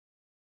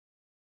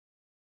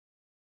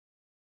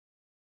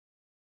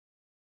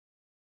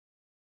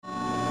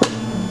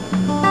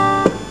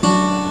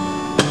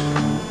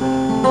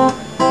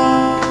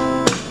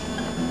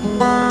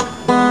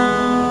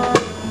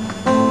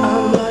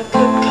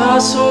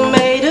all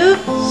made of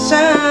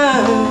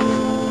sand.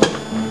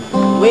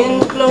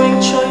 Wind blowing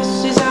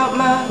choices out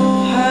my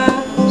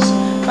hands.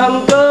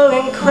 I'm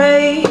going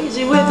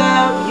crazy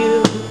without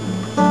you.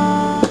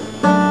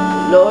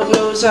 Lord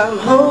knows I'm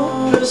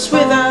hopeless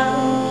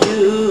without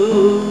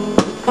you.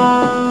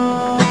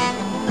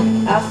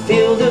 I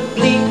feel the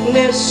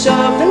bleakness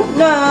of the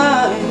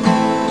night.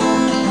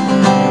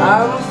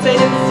 I'm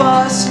fading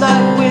fast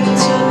like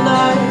winter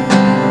light.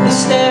 You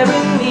stare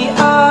in the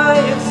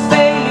eye of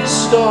failure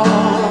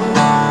storm.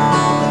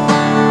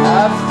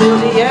 I feel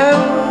the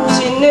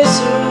emptiness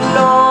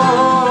alone.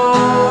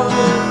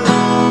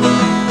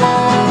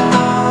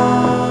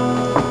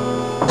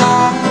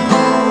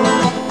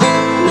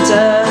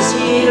 Does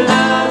he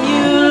love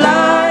you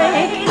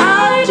like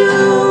I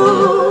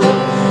do?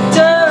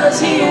 Does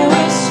he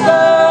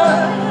whisper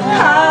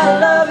I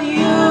love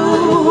you?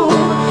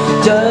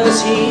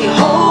 Does he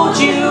hold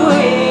you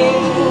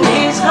in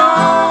his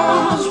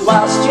arms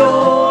whilst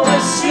you're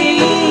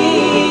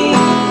asleep?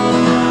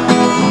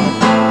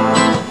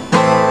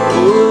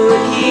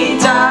 Would he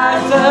die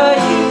for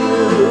you?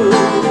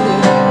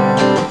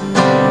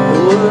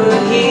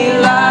 Would he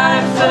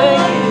lie for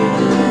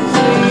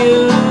you?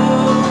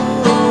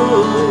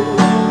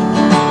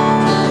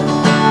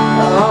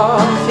 Oh,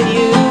 for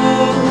you.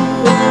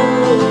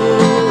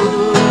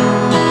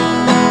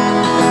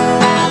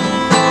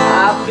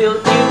 I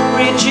built you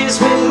bridges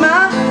with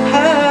my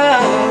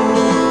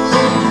hands,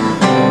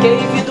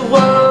 gave you the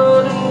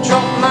world and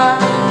dropped my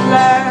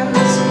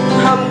plans.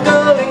 I'm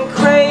going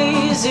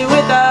crazy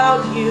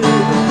without you.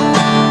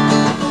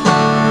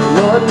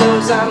 Lord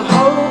knows I'm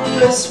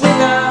hopeless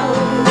without you.